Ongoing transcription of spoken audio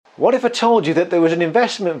What if I told you that there was an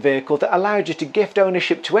investment vehicle that allowed you to gift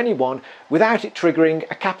ownership to anyone without it triggering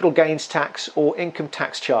a capital gains tax or income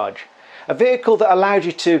tax charge? A vehicle that allowed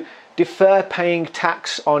you to defer paying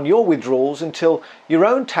tax on your withdrawals until your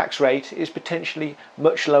own tax rate is potentially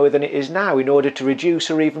much lower than it is now, in order to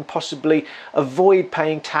reduce or even possibly avoid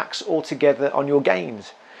paying tax altogether on your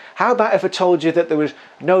gains. How about if I told you that there was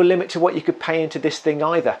no limit to what you could pay into this thing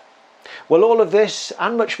either? Well, all of this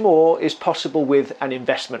and much more is possible with an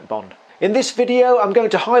investment bond. In this video, I'm going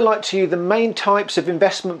to highlight to you the main types of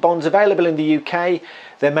investment bonds available in the UK,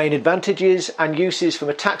 their main advantages and uses from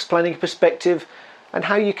a tax planning perspective, and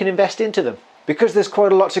how you can invest into them. Because there's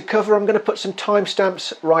quite a lot to cover, I'm going to put some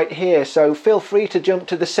timestamps right here, so feel free to jump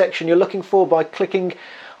to the section you're looking for by clicking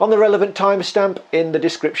on the relevant timestamp in the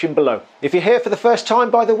description below. If you're here for the first time,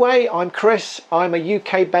 by the way, I'm Chris. I'm a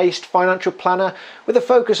UK-based financial planner with a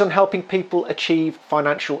focus on helping people achieve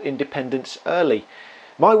financial independence early.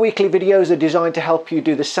 My weekly videos are designed to help you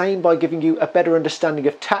do the same by giving you a better understanding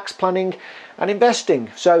of tax planning and investing.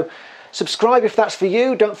 So subscribe if that's for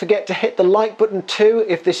you. Don't forget to hit the like button too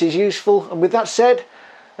if this is useful. And with that said,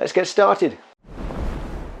 let's get started.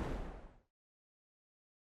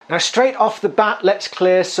 Now, straight off the bat, let's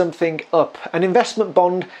clear something up. An investment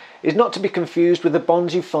bond is not to be confused with the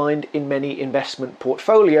bonds you find in many investment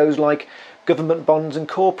portfolios like government bonds and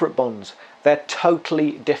corporate bonds. They're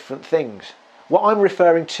totally different things. What I'm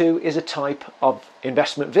referring to is a type of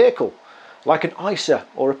investment vehicle, like an ISA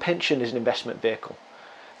or a pension is an investment vehicle.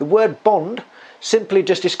 The word bond simply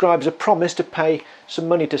just describes a promise to pay some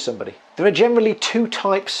money to somebody. There are generally two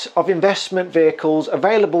types of investment vehicles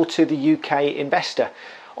available to the UK investor: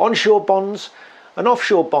 onshore bonds and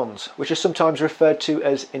offshore bonds, which are sometimes referred to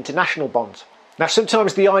as international bonds. Now,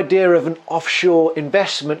 sometimes the idea of an offshore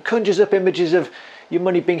investment conjures up images of your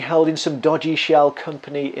money being held in some dodgy shell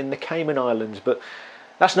company in the Cayman Islands, but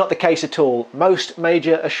that's not the case at all. Most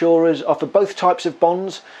major assurers offer both types of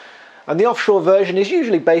bonds, and the offshore version is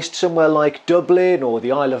usually based somewhere like Dublin or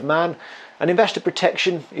the Isle of Man, and investor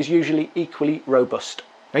protection is usually equally robust.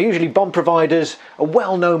 Now, usually bond providers are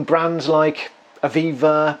well-known brands like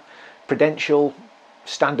Aviva, Prudential,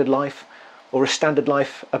 Standard Life, or as Standard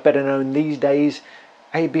Life are better known these days,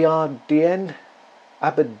 Aberdeen. I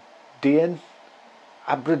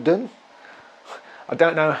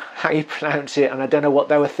don't know how you pronounce it, and I don't know what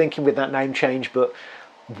they were thinking with that name change, but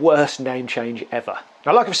worst name change ever.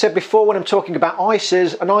 Now, like I've said before, when I'm talking about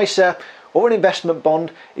ISAs, an ISA or an investment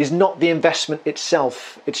bond is not the investment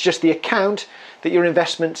itself. It's just the account that your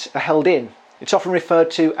investments are held in. It's often referred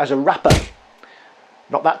to as a wrapper.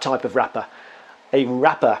 Not that type of wrapper, a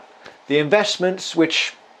wrapper. The investments,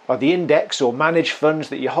 which are the index or managed funds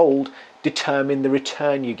that you hold, determine the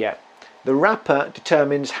return you get. The wrapper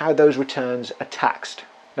determines how those returns are taxed.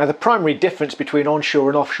 Now, the primary difference between onshore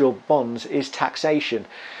and offshore bonds is taxation.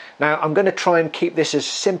 Now, I'm going to try and keep this as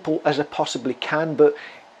simple as I possibly can, but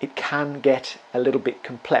it can get a little bit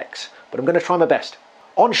complex. But I'm going to try my best.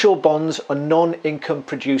 Onshore bonds are non-income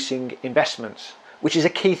producing investments, which is a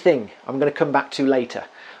key thing I'm going to come back to later.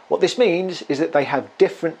 What this means is that they have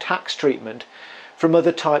different tax treatment from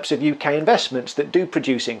other types of UK investments that do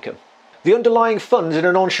produce income. The underlying funds in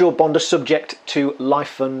an onshore bond are subject to life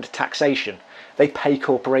fund taxation. They pay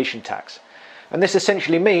corporation tax. And this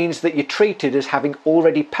essentially means that you're treated as having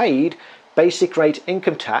already paid basic rate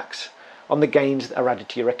income tax on the gains that are added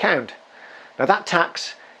to your account. Now, that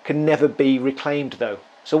tax can never be reclaimed though.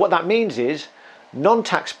 So what that means is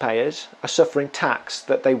non-taxpayers are suffering tax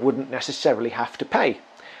that they wouldn't necessarily have to pay.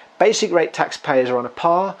 Basic rate taxpayers are on a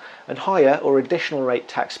par, and higher or additional rate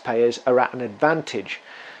taxpayers are at an advantage.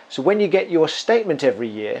 So when you get your statement every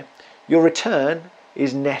year, your return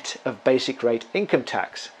is net of basic rate income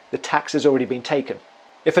tax. The tax has already been taken.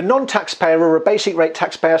 If a non-taxpayer or a basic rate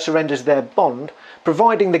taxpayer surrenders their bond,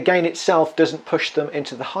 providing the gain itself doesn't push them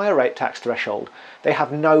into the higher rate tax threshold, they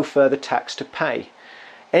have no further tax to pay.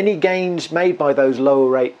 Any gains made by those lower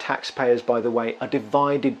rate taxpayers, by the way, are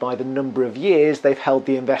divided by the number of years they've held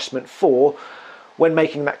the investment for when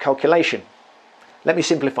making that calculation. Let me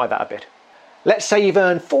simplify that a bit. Let's say you've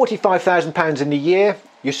earned £45,000 in a year,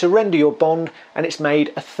 you surrender your bond and it's made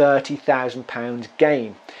a £30,000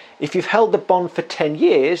 gain. If you've held the bond for 10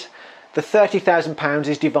 years, the £30,000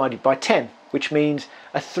 is divided by 10, which means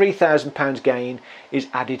a £3,000 gain is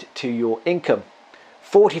added to your income.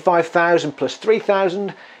 45,000 plus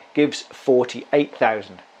 3,000 gives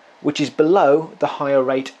 48,000, which is below the higher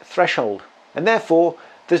rate threshold, and therefore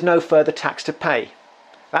there's no further tax to pay.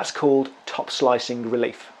 That's called top slicing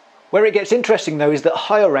relief. Where it gets interesting though is that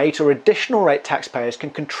higher rate or additional rate taxpayers can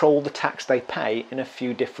control the tax they pay in a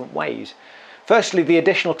few different ways. Firstly, the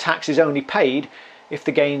additional tax is only paid if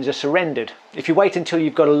the gains are surrendered. If you wait until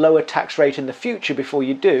you've got a lower tax rate in the future before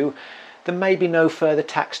you do, there may be no further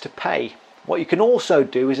tax to pay. What you can also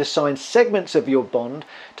do is assign segments of your bond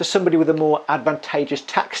to somebody with a more advantageous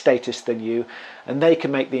tax status than you, and they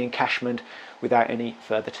can make the encashment without any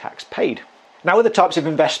further tax paid. Now, other types of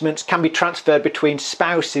investments can be transferred between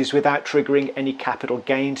spouses without triggering any capital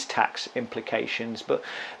gains tax implications, but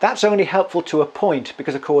that's only helpful to a point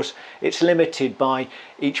because, of course, it's limited by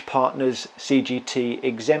each partner's CGT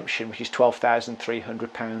exemption, which is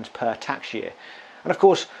 £12,300 per tax year. And of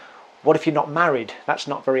course, what if you're not married? That's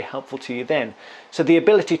not very helpful to you then. So the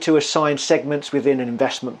ability to assign segments within an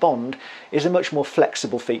investment bond is a much more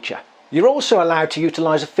flexible feature. You're also allowed to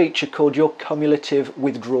utilise a feature called your cumulative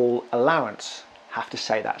withdrawal allowance. I have to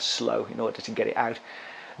say that slow in order to get it out.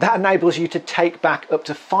 That enables you to take back up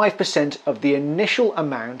to 5% of the initial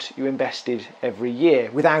amount you invested every year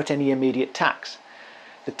without any immediate tax.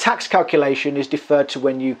 The tax calculation is deferred to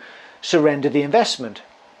when you surrender the investment,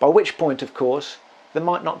 by which point, of course, there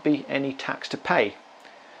might not be any tax to pay.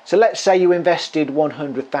 So let's say you invested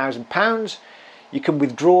 £100,000, you can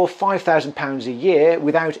withdraw £5,000 a year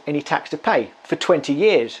without any tax to pay for 20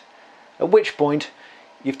 years, at which point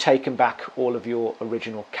you've taken back all of your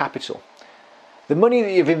original capital. The money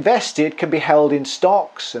that you've invested can be held in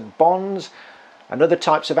stocks and bonds and other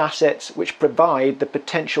types of assets which provide the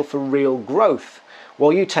potential for real growth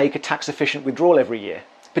while you take a tax efficient withdrawal every year,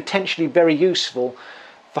 potentially very useful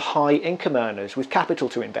for high income earners with capital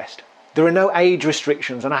to invest. There are no age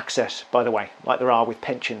restrictions on access, by the way, like there are with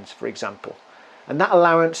pensions, for example. And that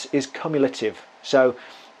allowance is cumulative. So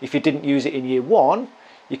if you didn't use it in year one,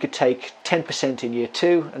 you could take 10% in year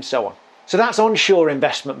two and so on. So that's onshore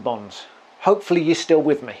investment bonds. Hopefully you're still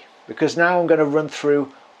with me, because now I'm going to run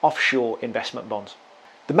through offshore investment bonds.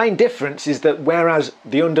 The main difference is that whereas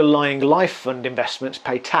the underlying life fund investments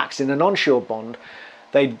pay tax in an onshore bond,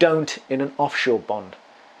 they don't in an offshore bond.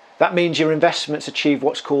 That means your investments achieve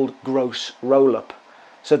what's called gross roll-up.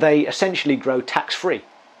 So they essentially grow tax-free,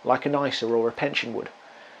 like an ISA or a pension would.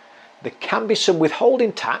 There can be some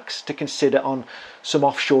withholding tax to consider on some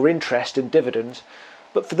offshore interest and dividends,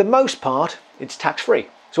 but for the most part, it's tax-free.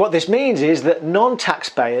 So what this means is that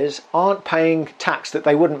non-taxpayers aren't paying tax that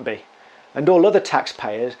they wouldn't be, and all other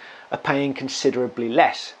taxpayers are paying considerably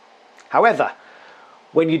less. However,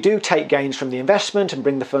 when you do take gains from the investment and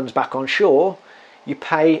bring the funds back on shore, you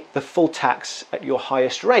pay the full tax at your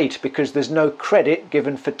highest rate because there's no credit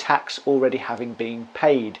given for tax already having been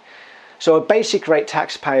paid. So a basic rate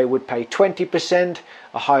taxpayer would pay 20%,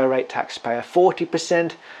 a higher rate taxpayer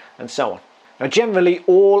 40%, and so on. Now generally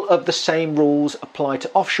all of the same rules apply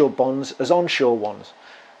to offshore bonds as onshore ones.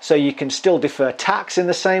 So you can still defer tax in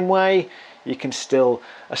the same way, you can still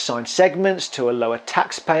assign segments to a lower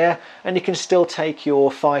taxpayer, and you can still take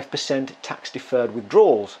your 5% tax deferred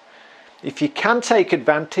withdrawals. If you can take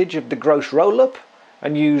advantage of the gross roll-up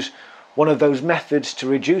and use one of those methods to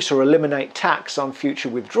reduce or eliminate tax on future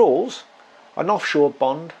withdrawals, an offshore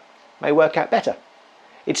bond may work out better.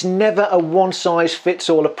 It's never a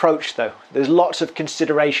one-size-fits-all approach though. There's lots of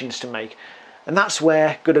considerations to make, and that's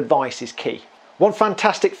where good advice is key. One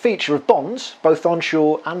fantastic feature of bonds, both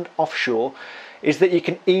onshore and offshore, is that you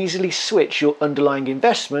can easily switch your underlying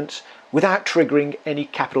investments without triggering any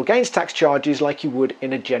capital gains tax charges like you would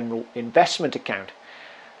in a general investment account.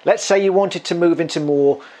 Let's say you wanted to move into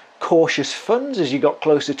more cautious funds as you got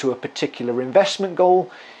closer to a particular investment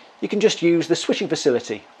goal, you can just use the switching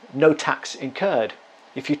facility, no tax incurred.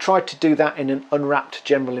 If you tried to do that in an unwrapped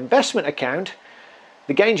general investment account,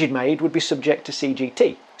 the gains you'd made would be subject to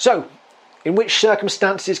CGT. So, in which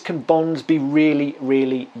circumstances can bonds be really,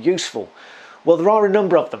 really useful? Well, there are a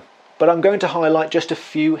number of them, but I'm going to highlight just a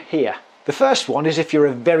few here. The first one is if you're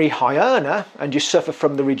a very high earner and you suffer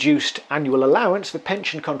from the reduced annual allowance for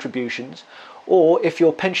pension contributions, or if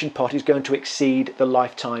your pension pot is going to exceed the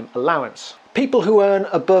lifetime allowance. People who earn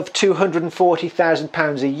above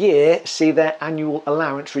 £240,000 a year see their annual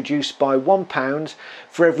allowance reduced by £1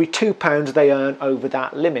 for every £2 they earn over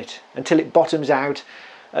that limit, until it bottoms out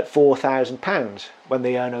at £4,000 when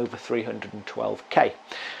they earn over 312k.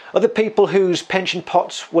 Other people whose pension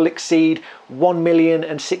pots will exceed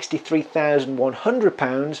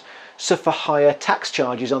 £1,063,100 suffer higher tax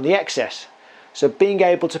charges on the excess. So being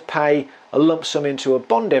able to pay a lump sum into a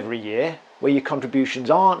bond every year, where your contributions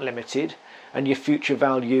aren't limited and your future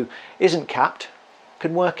value isn't capped,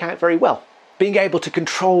 can work out very well. Being able to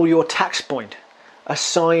control your tax point,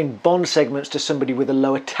 assign bond segments to somebody with a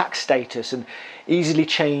lower tax status, and easily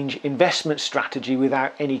change investment strategy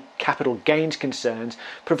without any capital gains concerns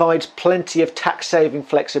provides plenty of tax saving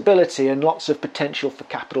flexibility and lots of potential for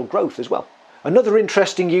capital growth as well. Another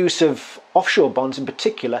interesting use of offshore bonds in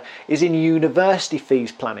particular is in university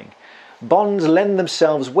fees planning. Bonds lend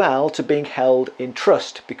themselves well to being held in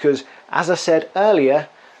trust because, as I said earlier,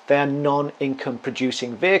 they are non-income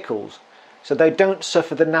producing vehicles, so they don't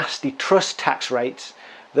suffer the nasty trust tax rates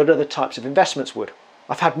that other types of investments would.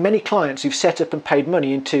 I've had many clients who've set up and paid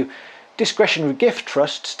money into discretionary gift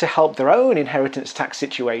trusts to help their own inheritance tax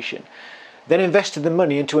situation, then invested the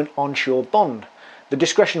money into an onshore bond. The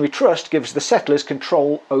discretionary trust gives the settlers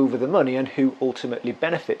control over the money and who ultimately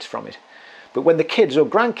benefits from it. But when the kids or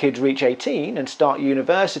grandkids reach 18 and start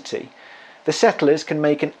university, the settlers can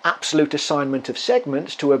make an absolute assignment of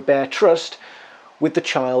segments to a bare trust with the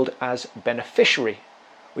child as beneficiary,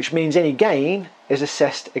 which means any gain is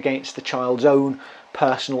assessed against the child's own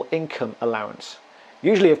personal income allowance.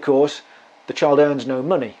 Usually, of course, the child earns no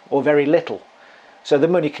money or very little, so the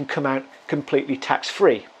money can come out completely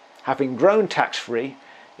tax-free, having grown tax-free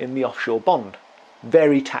in the offshore bond.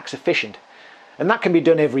 Very tax efficient. And that can be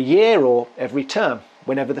done every year or every term,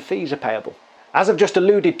 whenever the fees are payable. As I've just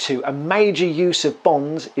alluded to, a major use of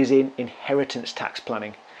bonds is in inheritance tax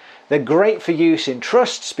planning. They're great for use in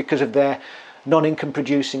trusts because of their non-income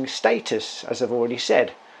producing status, as I've already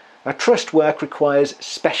said. Now, trust work requires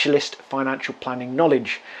specialist financial planning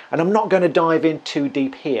knowledge, and I'm not going to dive in too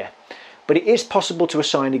deep here. But it is possible to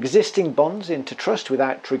assign existing bonds into trust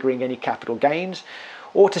without triggering any capital gains,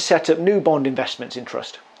 or to set up new bond investments in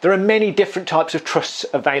trust. There are many different types of trusts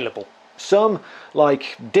available. Some,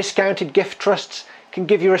 like discounted gift trusts, can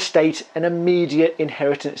give your estate an immediate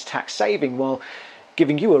inheritance tax saving while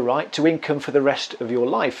giving you a right to income for the rest of your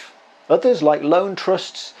life. Others, like loan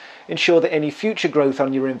trusts, ensure that any future growth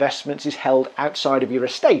on your investments is held outside of your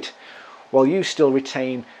estate, while you still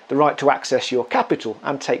retain the right to access your capital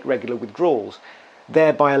and take regular withdrawals,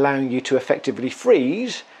 thereby allowing you to effectively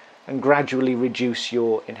freeze and gradually reduce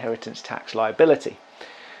your inheritance tax liability.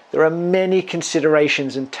 There are many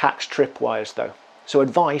considerations and tax tripwires though, so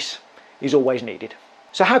advice is always needed.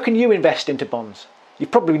 So how can you invest into bonds?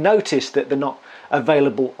 You've probably noticed that they're not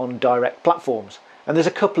available on direct platforms, and there's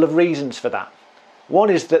a couple of reasons for that. One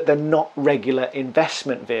is that they're not regular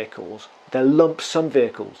investment vehicles, they're lump sum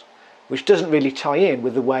vehicles, which doesn't really tie in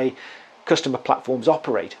with the way customer platforms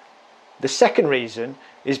operate. The second reason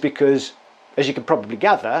is because, as you can probably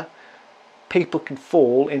gather, people can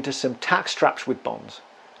fall into some tax traps with bonds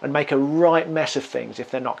and make a right mess of things if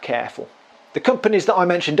they're not careful. The companies that I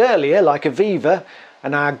mentioned earlier, like Aviva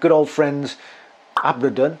and our good old friends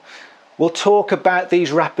Aberdeen, will talk about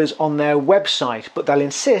these wrappers on their website, but they'll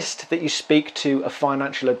insist that you speak to a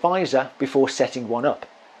financial advisor before setting one up.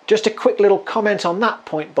 Just a quick little comment on that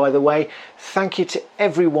point, by the way. Thank you to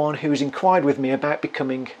everyone who's inquired with me about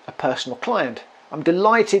becoming a personal client. I'm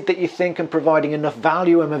delighted that you think I'm providing enough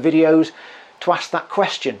value in my videos to ask that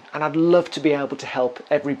question, and I'd love to be able to help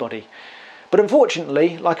everybody. But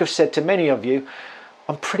unfortunately, like I've said to many of you,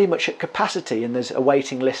 I'm pretty much at capacity and there's a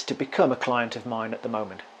waiting list to become a client of mine at the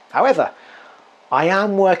moment. However, I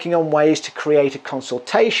am working on ways to create a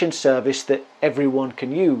consultation service that everyone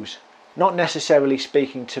can use. Not necessarily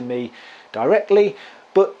speaking to me directly,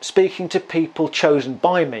 but speaking to people chosen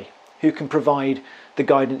by me who can provide the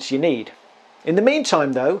guidance you need. In the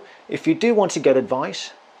meantime though, if you do want to get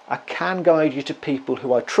advice, I can guide you to people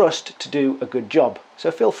who I trust to do a good job,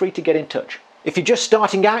 so feel free to get in touch. If you're just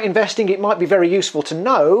starting out investing, it might be very useful to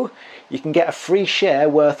know you can get a free share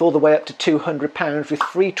worth all the way up to £200 with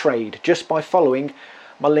Freetrade just by following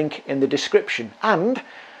my link in the description, and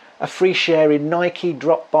a free share in Nike,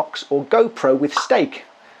 Dropbox or GoPro with Stake.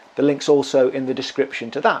 The link's also in the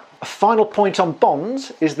description to that. A final point on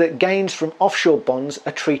bonds is that gains from offshore bonds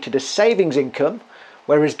are treated as savings income,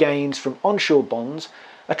 whereas gains from onshore bonds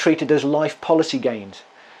are treated as life policy gains.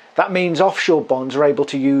 That means offshore bonds are able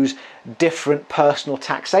to use different personal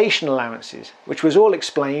taxation allowances, which was all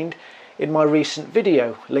explained in my recent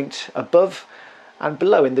video, linked above and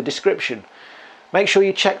below in the description. Make sure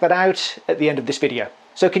you check that out at the end of this video.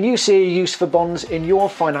 So can you see a use for bonds in your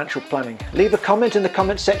financial planning? Leave a comment in the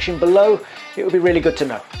comment section below, it would be really good to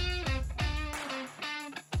know.